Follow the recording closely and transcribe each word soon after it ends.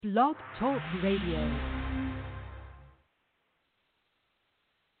Blog Talk Radio.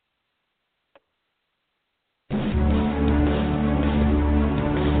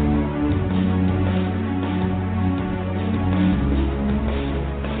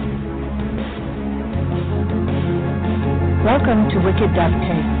 Welcome to Wicked Duct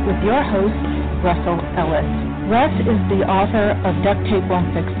Tape with your host, Russell Ellis. Russ is the author of Duct Tape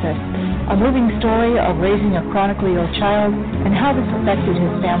Won't Fix This, a moving story of raising a chronically ill child and how this affected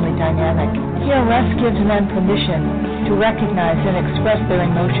his family dynamic. Here, Russ gives men permission to recognize and express their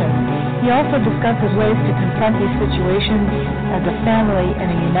emotions. He also discusses ways to confront these situations as a family in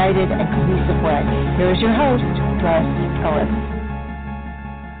a united and cohesive way. Here is your host, Russ Ellis.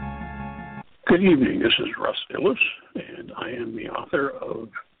 Good evening. This is Russ Ellis, and I am your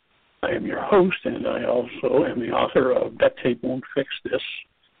host, and I also am the author of Duct Tape Won't Fix This,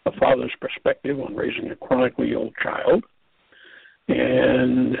 a father's perspective on raising a chronically ill child.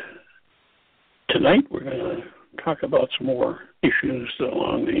 And tonight we're going to talk about some more issues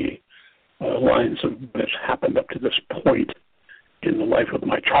along the lines of what's happened up to this point in the life of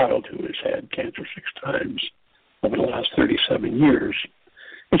my child, who has had cancer 6 times over the last 37 years.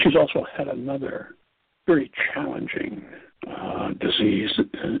 And she's also had another very challenging disease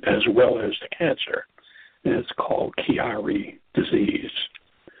as well as the cancer, and it's called Chiari disease.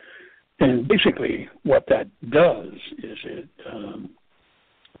 And basically what that does is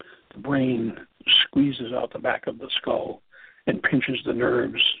the brain squeezes out the back of the skull and pinches the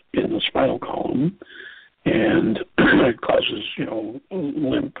nerves in the spinal column, and it causes,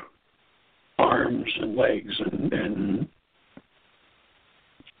 limp arms and legs and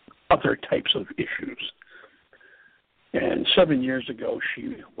other types of issues. And 7 years ago,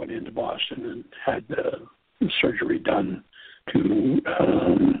 she went into Boston and had the surgery done to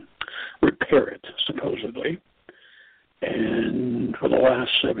repair it, supposedly. And for the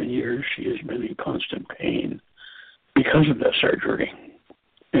last 7 years, she has been in constant pain because of the surgery.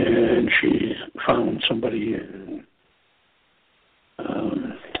 And she found somebody in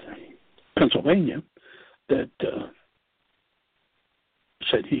Pennsylvania that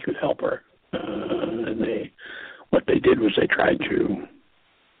said he could help her, and what they did was they tried to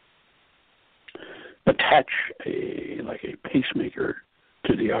attach a pacemaker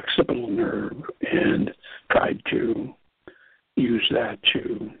to the occipital nerve and tried to use that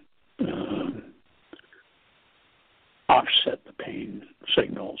to offset the pain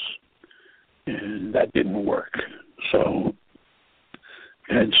signals, and that didn't work. So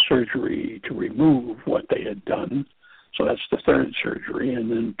they had surgery to remove what they had done. So that's the third surgery.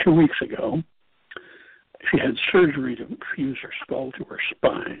 And then 2 weeks ago, she had surgery to fuse her skull to her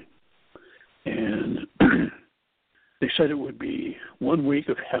spine. And they said it would be 1 week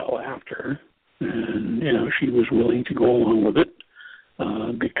of hell after. And, she was willing to go along with it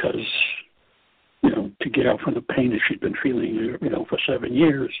because, to get out from the pain that she'd been feeling, for 7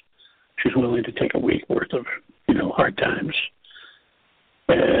 years, she's willing to take a week worth of, hard times.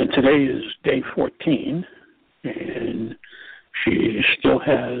 And today is day 14. And she still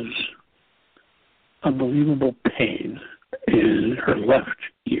has unbelievable pain in her left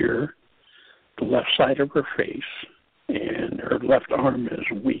ear, the left side of her face, and her left arm is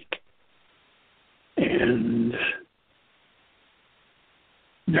weak. And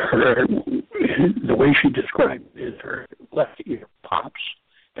the way she described it is her left ear pops,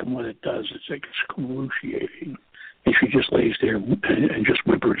 and when it does, it's excruciating. And she just lays there and just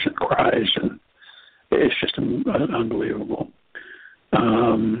whimpers and cries, and it's just unbelievable.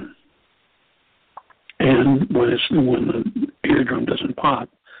 And when the eardrum doesn't pop,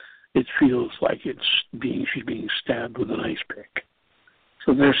 it feels like she's being stabbed with an ice pick.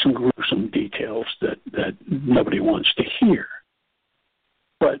 So there's some gruesome details that nobody wants to hear.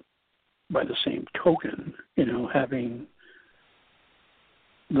 But by the same token, having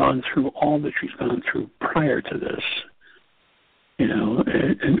gone through all that she's gone through prior to this,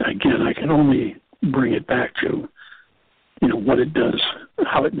 and again, I can only bring it back to, what it does,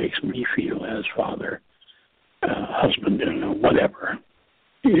 how it makes me feel as father, husband, whatever.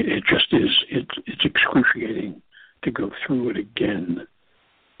 It just is, it's excruciating to go through it again.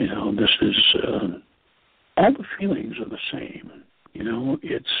 This is, all the feelings are the same.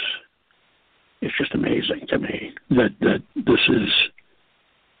 It's just amazing to me that this is,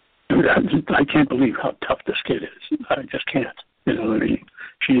 I can't believe how tough this kid is. I just can't.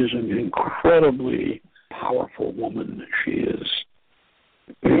 She is an incredibly powerful woman. She is,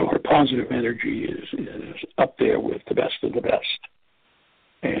 her positive energy is up there with the best of the best.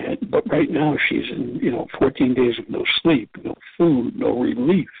 But right now she's in, 14 days of no sleep, no food, no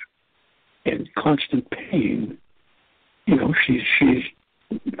relief, and constant pain. She's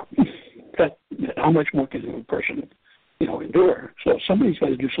that how much more can a person, endure? So somebody's got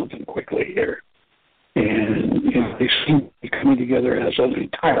to do something quickly here. And they seem to be coming together as an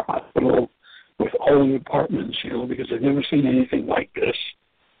entire hospital with all the departments, because they've never seen anything like this.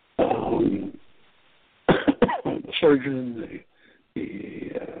 The surgeon,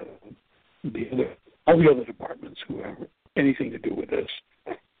 all the other departments who have anything to do with this,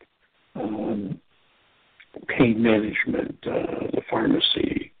 pain management, the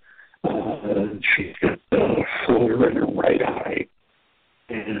pharmacy. She's got a floater in her right eye,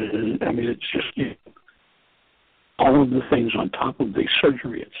 and it's just all of the things on top of the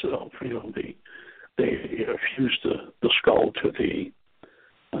surgery itself. They fused the skull to the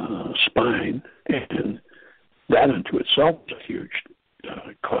spine, and that unto itself is a huge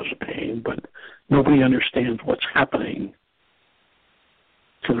cause of pain, but nobody understands what's happening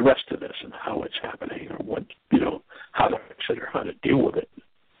to the rest of this and how it's happening, or what, how to fix it or how to deal with it.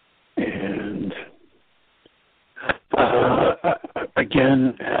 And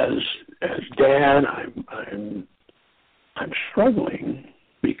again, as dad, I'm struggling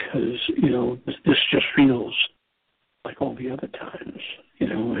because this just feels like all the other times,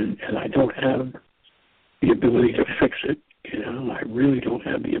 and I don't have the ability to fix it. I really don't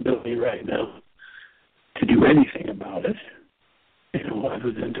have the ability right now to do anything about it,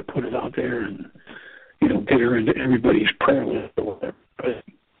 other than to put it out there and, get her into everybody's prayer list or whatever. But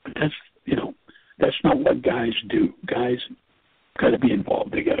that's not what guys do. Guys got to be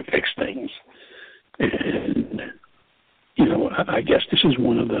involved. They got to fix things. And, I guess this is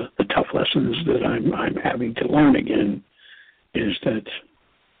one of the tough lessons that I'm having to learn again, is that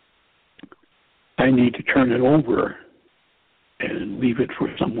I need to turn it over and leave it for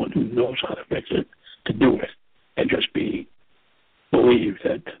someone who knows how to fix it to do it, and just believe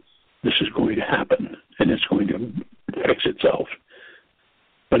that this is going to happen and it's going to fix itself.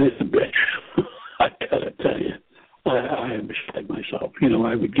 But it's a bitch. I gotta tell you, I am beside myself.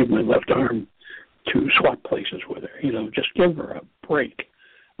 I would give my left arm to swap places with her. Just give her a break.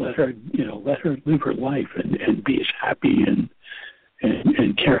 Let her live her life and be as happy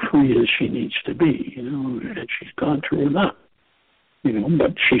and carefree as she needs to be. And she's gone through enough.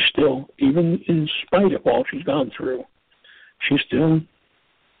 But she still, even in spite of all she's gone through, she still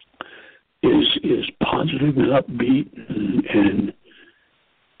is positive and upbeat, and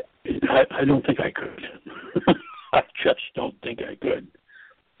I don't think I could. I just don't think I could.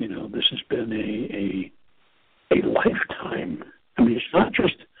 This has been a lifetime. It's not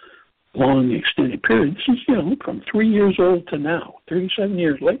just long extended period. This is, from 3 years old to now, 37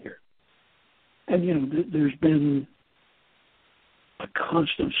 years later. And, there's been a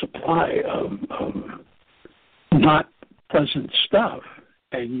constant supply of not pleasant stuff,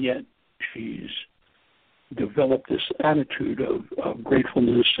 and yet she's developed this attitude of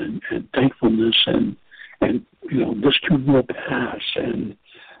gratefulness and thankfulness, and this too will pass, and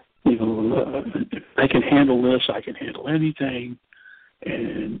if I can handle this, I can handle anything.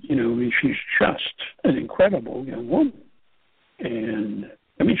 And she's just an incredible young woman, and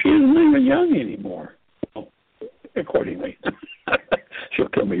she isn't even young anymore. Accordingly, she'll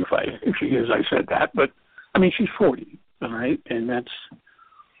kill me if she hears I said that, but she's 40, all right, and that's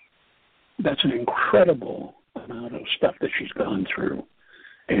an incredible amount of stuff that she's gone through.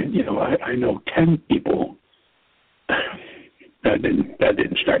 And I know 10 people that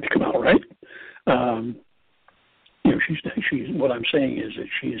didn't start to come out right. She's what I'm saying is that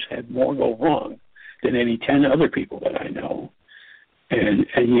she's had more go wrong than any 10 other people that I know,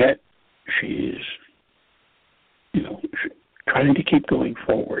 and yet she's trying to keep going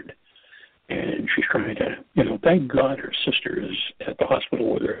forward, and she's trying to thank God her sister is at the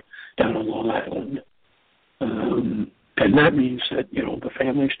hospital with her down on Long Island, and that means that the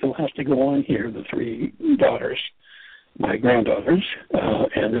family still has to go on here. The 3 daughters, my granddaughters,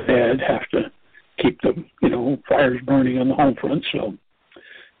 and the dad have to keep the fires burning on the home front. So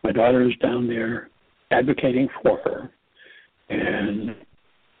my daughter is down there advocating for her, and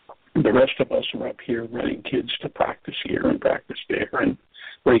the rest of us are up here running kids to practice here and practice there, and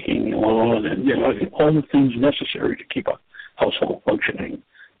breaking lawn, and all the things necessary to keep a household functioning.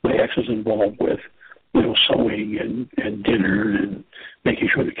 My ex is involved with sewing and dinner, and making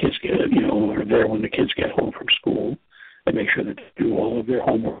sure the kids are there when the kids get home from school, and make sure that they do all of their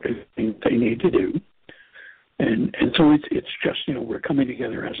homework and they need to do. And so it's just, we're coming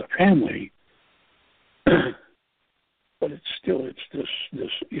together as a family, but it's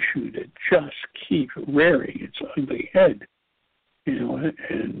this issue that just keeps rearing its ugly head,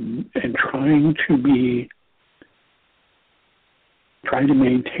 and trying to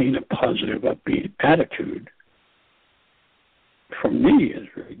maintain a positive, upbeat attitude for me is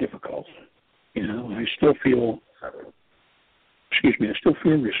very difficult. I still feel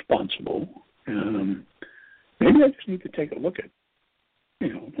responsible. Maybe I just need to take a look at,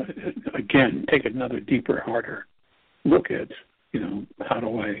 again, take another deeper, harder look at, how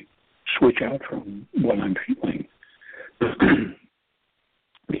do I switch out from what I'm feeling?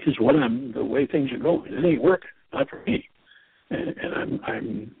 Because the way things are going, it ain't working, not for me. And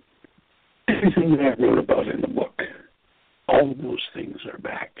I'm everything that I wrote about in the book, all of those things are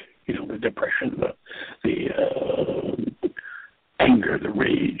back. The depression, the anger, the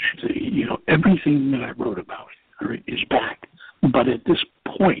rage, everything that I wrote about is back. But at this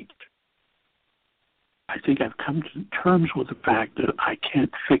point, I think I've come to terms with the fact that I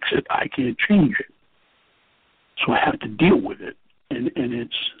can't fix it, I can't change it. So I have to deal with it, and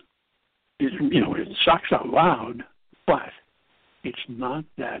it sucks out loud, but it's not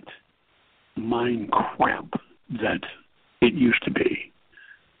that mind cramp that it used to be.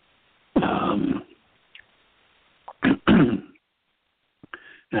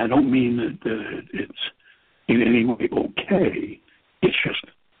 And I don't mean that it's in any way okay. It's just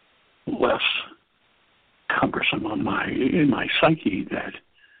less cumbersome in my psyche that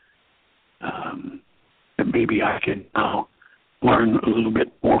maybe I can now learn a little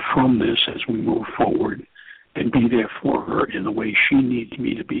bit more from this as we move forward and be there for her in the way she needs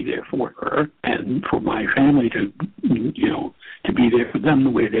me to be there for her, and for my family to be there for them the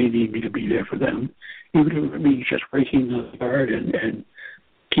way they need me to be there for them, even if it means just raking the garden and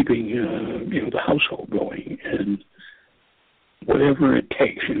keeping the household going, and whatever it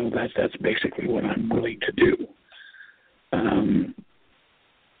takes. That's basically what I'm willing to do. And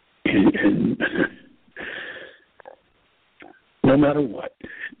no matter what,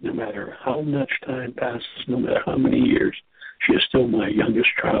 no matter how much time passes, no matter how many years, she is still my youngest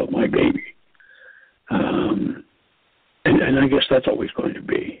child, my baby. And I guess that's always going to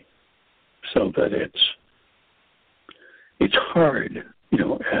be. So that it's hard,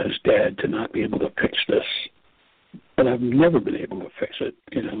 as dad, to not be able to fix this. But I've never been able to fix it,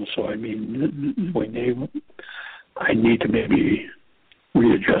 So I mean, I need to maybe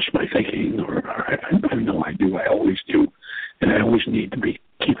readjust my thinking, or I know I do. I always do, and I always need to be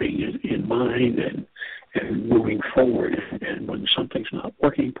keeping it in mind and moving forward. And when something's not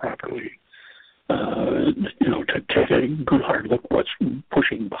working properly, to take a good hard look what's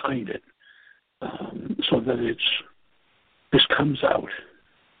pushing behind it, so that this comes out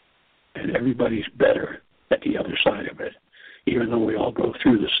and everybody's better at the other side of it, even though we all go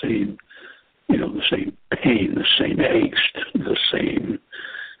through the same pain, the same angst, the same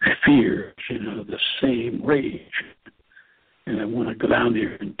fears, the same rage. And I want to go down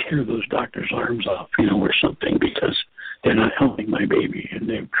there and tear those doctors' arms off, or something, because they're not helping my baby. And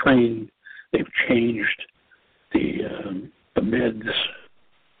they've changed the meds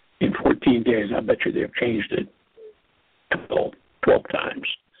in 14 days. I bet you they've changed it 12 times.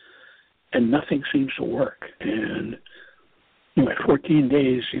 And nothing seems to work. And at 14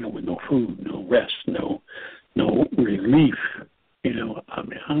 days, with no food, no rest, no relief,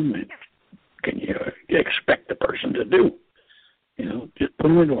 how much can you expect the person to do? Just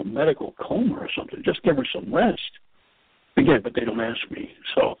put her into a medical coma or something. Just give her some rest. Again, but they don't ask me.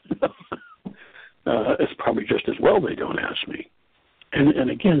 So it's probably just as well they don't ask me. And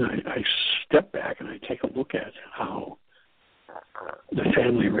again, I step back and I take a look at how the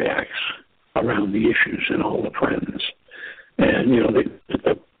family reacts around the issues and all the friends. And,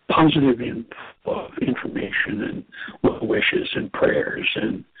 the positive information and well wishes and prayers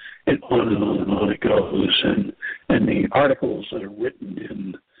and on and on and on it goes. And the articles that are written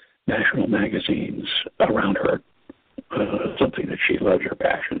in national magazines around her, something that she loves, her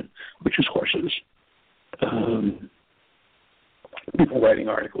passion, which is horses. People writing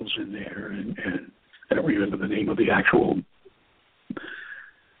articles in there, and I don't remember the name of the actual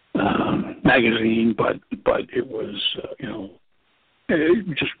magazine, but it was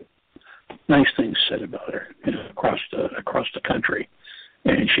just nice things said about her across the country.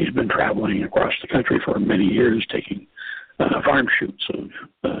 And she's been traveling across the country for many years, taking farm shoots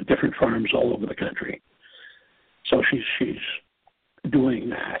of different farms all over the country. So she's doing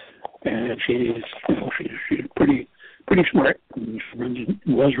that, and she's pretty smart. She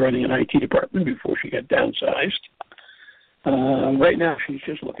was running an IT department before she got downsized. Right now, she's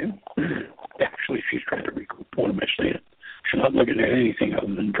just looking. Actually, she's trying to recoup. What am I saying? She's not looking at anything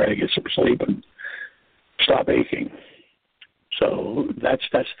other than trying to get some sleep and stop aching. So that's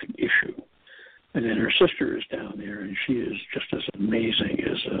the issue. And then her sister is down there, and she is just as amazing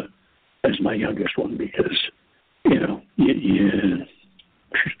as my youngest one, because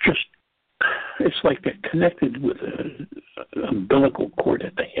she's just, it's like they're connected with an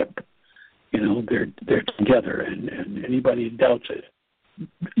they're together, and anybody who doubts it,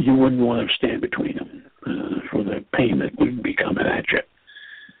 you wouldn't want to stand between them for the pain that would be coming at you.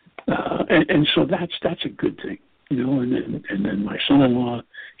 And so that's a good thing, And then my son-in-law,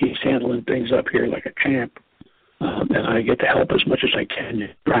 he's handling things up here like a champ, and I get to help as much as I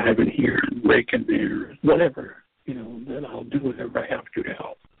can, driving here and raking there, whatever, then I'll do whatever I have to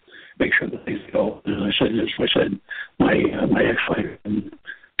help, make sure that things go. And I said, my ex-wife,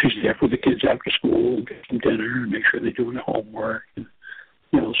 she's there for the kids after school, get them dinner, and make sure they're doing their homework, and,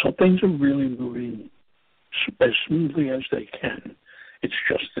 so things are really moving as smoothly as they can. It's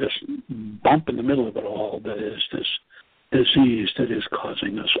just this bump in the middle of it all that is this disease that is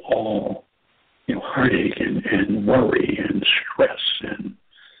causing us all, heartache and worry and stress and,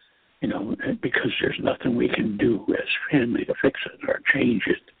 because there's nothing we can do as family to fix it or change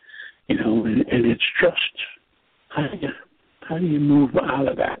it, and it's just how do you move out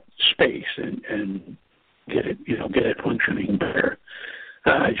of that space and get it functioning better.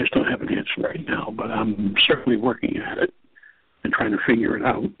 I just don't have an answer right now, but I'm certainly working at it and trying to figure it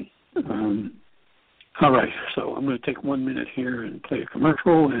out. All right, so I'm going to take 1 minute here and play a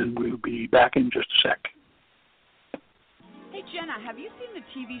commercial, and we'll be back in just a sec. Hey, Jenna, have you seen the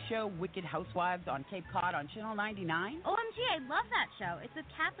TV show Wicked Housewives on Cape Cod on Channel 99? OMG, I love that show. It's with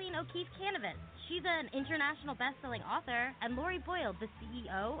Kathleen O'Keefe Canavas. She's an international best-selling author, and Lori Boyle, the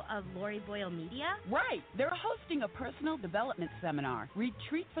CEO of Lori Boyle Media. Right. They're hosting a personal development seminar,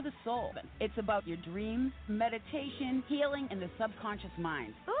 Retreat for the Soul. It's about your dreams, meditation, healing, and the subconscious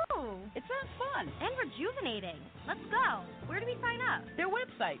mind. Ooh. It sounds fun. And rejuvenating. Let's go. Where do we sign up? Their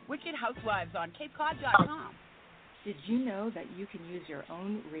website, wickedhousewivesOnCapeCod.com. Did you know that you can use your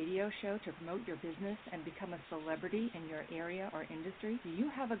own radio show to promote your business and become a celebrity in your area or industry? Do you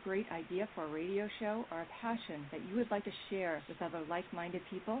have a great idea for a radio show or a passion that you would like to share with other like-minded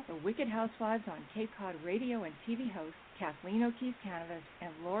people? The Wicked Housewives on Cape Cod radio and TV hosts Kathleen O'Keefe Canavas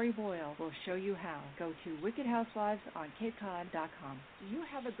and Lori Boyle will show you how. Go to wickedhousewivesOnCapeCod.com. Do you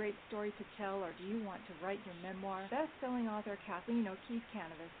have a great story to tell, or do you want to write your memoir? Best-selling author Kathleen O'Keefe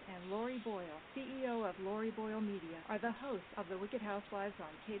Canavas and Lori Boyle, CEO of Lori Boyle Media, are the hosts of the Wicked Housewives on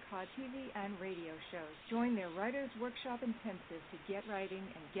Cape Cod TV and radio shows. Join their Writers Workshop Intensive to get writing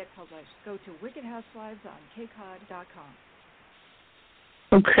and get published. Go to wickedhousewivesOnCapeCod.com.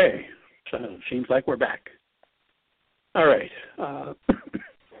 Okay, so it seems like we're back. All right.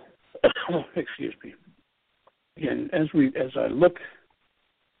 Excuse me. Again, as I look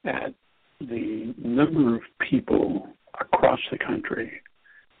at the number of people across the country,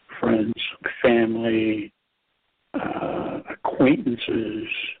 friends, family, acquaintances,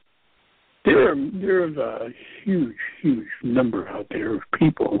 there's a huge number out there of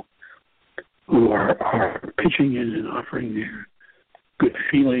people who are pitching in and offering their good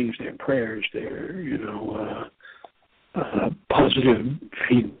feelings, their prayers, their positive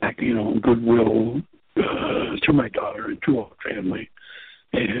feedback, goodwill to my daughter and to our family.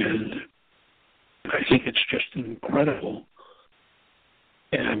 And I think it's just incredible.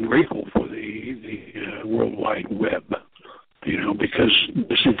 And I'm grateful for the World Wide Web, because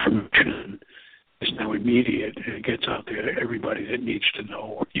this information is now immediate and it gets out there to everybody that needs to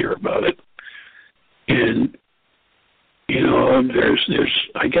know or hear about it. And, there's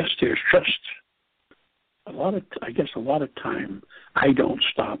just a lot of time I don't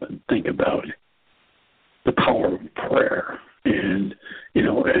stop and think about the power of prayer, and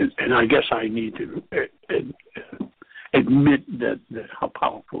I guess I need to admit that how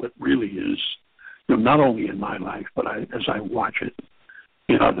powerful it really is, not only in my life, but as I watch it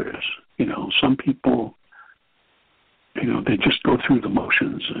in others. Some people, they just go through the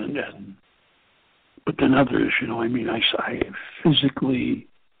motions, but then others, I physically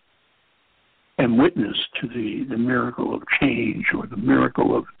am witness to the miracle of change or the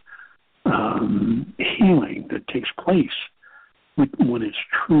miracle of healing that takes place when it's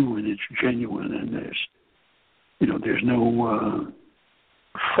true and it's genuine and there's no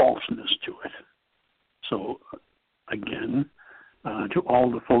falseness to it. So again, to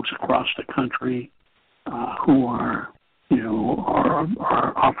all the folks across the country who are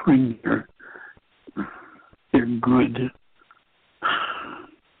offering their good.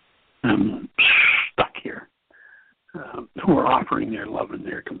 I'm stuck here. Who are offering their love and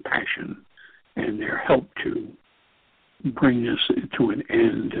their compassion and their help to bring this to an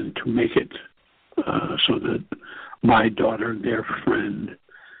end and to make it so that my daughter, their friend,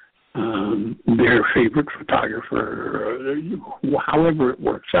 their favorite photographer, however it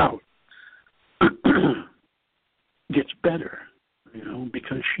works out, gets better,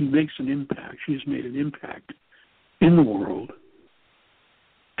 because she makes an impact. She's made an impact in the world.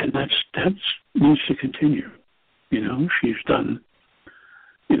 And that's needs to continue. She's done.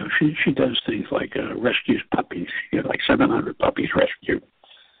 She does things like rescues puppies. She had like 700 puppies rescued.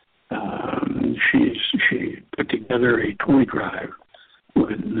 She put together a toy drive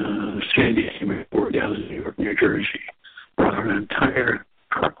when Sandy came aboard down in New York, New Jersey. Brought an entire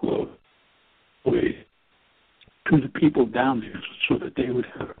truckload with to the people down there so that they would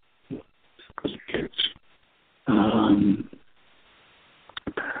have for the kids.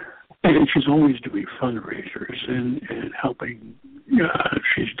 And she's always doing fundraisers and helping.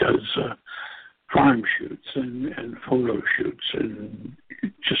 She does farm shoots and photo shoots and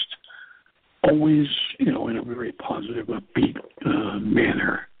just always, in a very positive, upbeat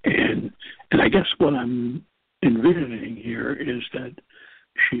manner. And I guess what I'm envisioning here is that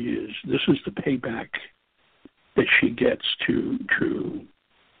this is the payback that she gets to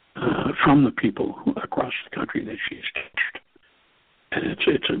from the people across the country that she's touched. And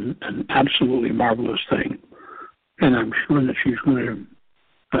it's an absolutely marvelous thing. And I'm sure that she's going to,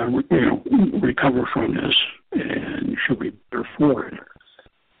 recover from this, and she'll be better for it.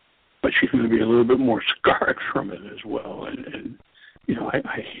 But she's going to be a little bit more scarred from it as well. And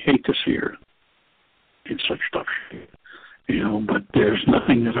I hate to see her in such tough shape, but there's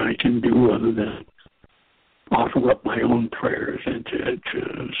nothing that I can do other than offer up my own prayers and to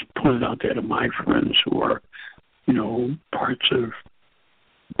put it out there to my friends who are, parts of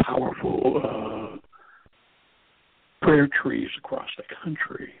powerful prayer trees across the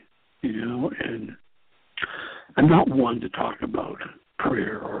country, and I'm not one to talk about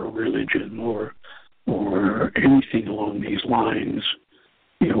prayer or religion or anything along these lines,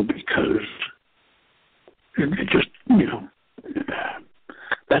 because it just,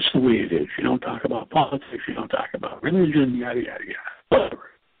 that's the way it is. You don't talk about politics, you don't talk about religion, yada, yada, yada, whatever.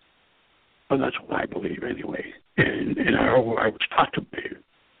 But that's what I believe anyway, and I was taught to believe.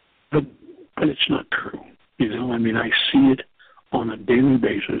 But it's not true. I see it on a daily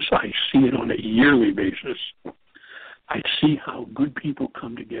basis. I see it on a yearly basis. I see how good people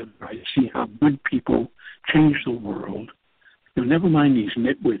come together. I see how good people change the world. Never mind these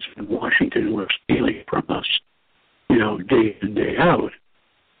nitwits in Washington who are stealing from us, day in, day out.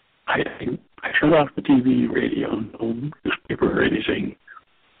 I shut off the TV, radio, no newspaper or anything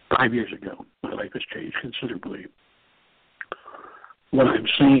 5 years ago. My life has changed considerably. What I'm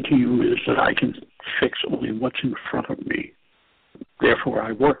saying to you is that I can fix only what's in front of me. Therefore,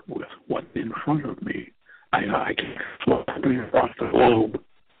 I work with what's in front of me. I can fix what's happening across the globe.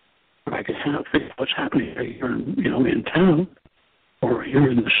 I can fix what's happening here, in town or here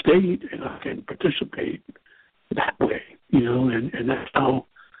in the state, and I can participate that way, and that's how.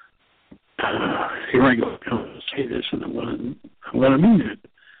 Here I go. I'm going to say this, and I'm going to mean it.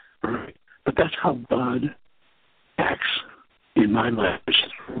 All right, but that's how God acts in my life, is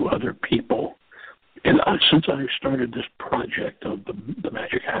through other people. And since I started this project of the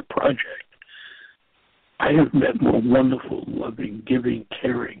Magic Hat Project, I have met more wonderful, loving, giving,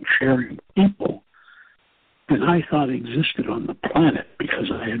 caring, sharing people than I thought existed on the planet,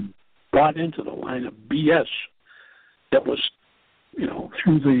 because I had bought into the line of BS that was,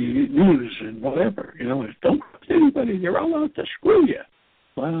 through the news and whatever. Don't trust anybody, they're all out to screw you.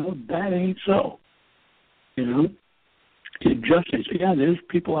 Well, that ain't so. It just is. Yeah, there's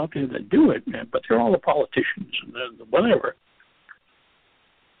people out there that do it, man, but they're all the politicians and the whatever.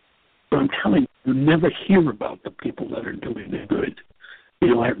 But I'm telling you, you never hear about the people that are doing the good.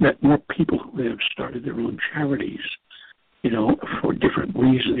 I've met more people who have started their own charities, for different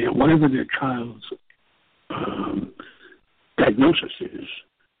reasons. Whatever their child's diagnosis is,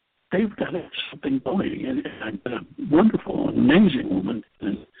 they've got something going. And I've been a wonderful, amazing woman,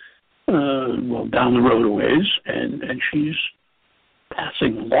 and down the road a ways, and she's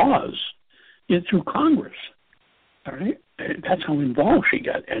passing laws through Congress. All right, and that's how involved she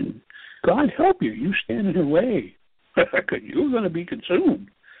got. And God help you, you stand in her way, because you're going to be consumed.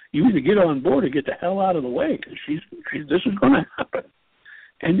 You either get on board or get the hell out of the way, because this is going to happen.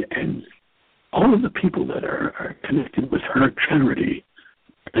 And all of the people that are connected with her charity,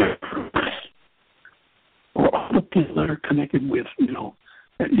 or all the people that are connected with,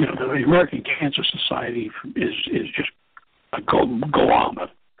 the American Cancer Society is just a Goliath,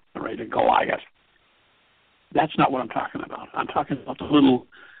 all right, a Goliath. That's not what I'm talking about. I'm talking about the little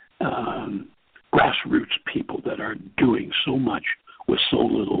grassroots people that are doing so much with so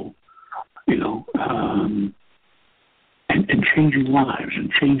little, and changing lives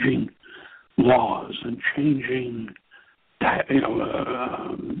and changing laws and changing,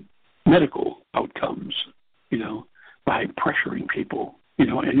 medical outcomes, by pressuring people.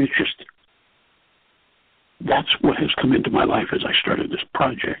 And it's just, that's what has come into my life as I started this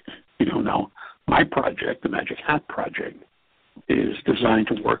project. Now my project, the Magic Hat Project, is designed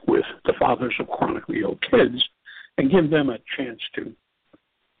to work with the fathers of chronically ill kids and give them a chance to,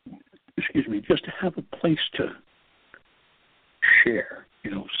 just to have a place to share,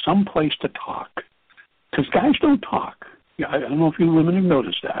 some place to talk. Because guys don't talk. I don't know if you women have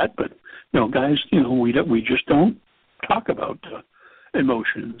noticed that, but, guys, we just don't talk about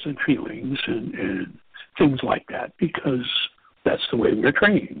emotions and feelings and things like that because that's the way we're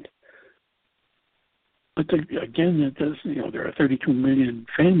trained. But again, there are 32 million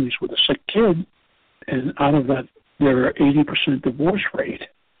families with a sick kid, and out of that, there are 80% divorce rate.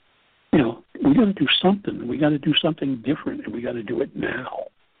 We got to do something. We got to do something different, and we got to do it now.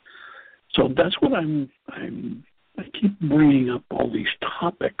 So that's what I keep bringing up all these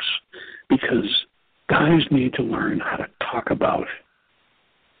topics because guys need to learn how to talk about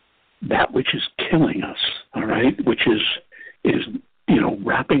that which is killing us. All right, which is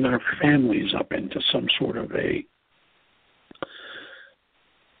wrapping our families up into some sort of a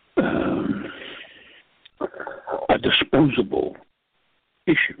disposable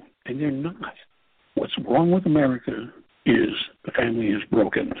issue, and they're not. What's wrong with America is the family is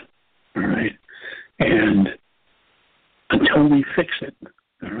broken, all right? And until we fix it,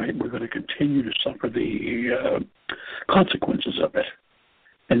 all right, we're going to continue to suffer the consequences of it.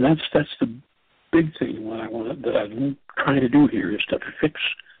 And that's the big thing that I'm trying to do here is to fix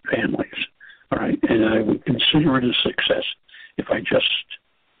families, all right? And I would consider it a success if I just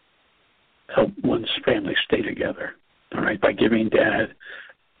help one's family stay together, all right, by giving dad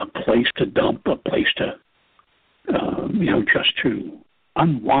a place to dump, a place to, just to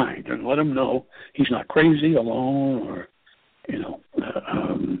unwind and let him know he's not crazy, alone, or,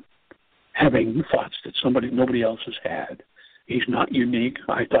 having thoughts that nobody else has had. He's not unique.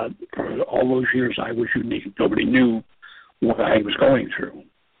 I thought for all those years I was unique. Nobody knew what I was going through.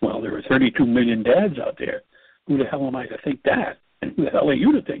 Well, there are 32 million dads out there. Who the hell am I to think that? And who the hell are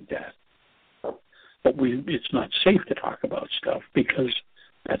you to think that? But it's not safe to talk about stuff because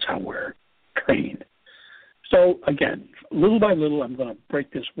that's how we're trained. So, again, little by little, I'm going to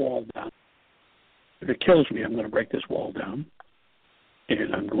break this wall down. If it kills me, I'm going to break this wall down.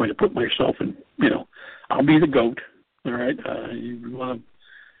 And I'm going to put myself in, I'll be the goat, all right? You want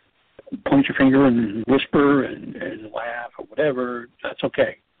to point your finger and whisper and laugh or whatever, that's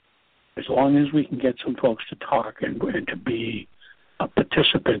okay. As long as we can get some folks to talk and to be a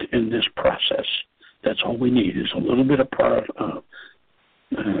participant in this process, that's all we need is a little bit of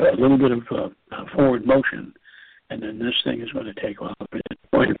forward motion, and then this thing is going to take off. It's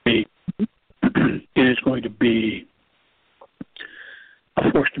going to be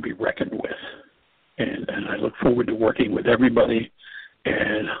a force to be reckoned with, and I look forward to working with everybody,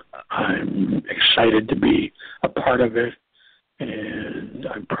 and I'm excited to be a part of it, and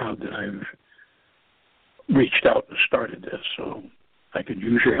I'm proud that I've reached out and started this, so I could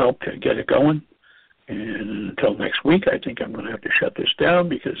use your help to get it going. And until next week, I think I'm going to have to shut this down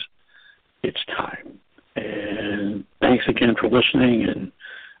because it's time. And thanks again for listening,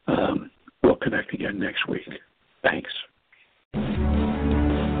 and we'll connect again next week. Thanks.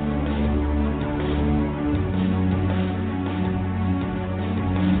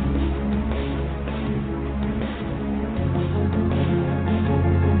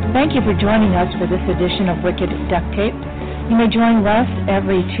 Thank you for joining us for this edition of Wicked Duct Tape. You may join Russ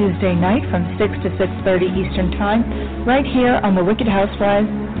every Tuesday night from 6 to 6:30 Eastern Time, right here on the Wicked Housewives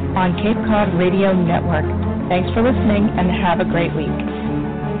on Cape Cod Radio Network. Thanks for listening, and have a great week.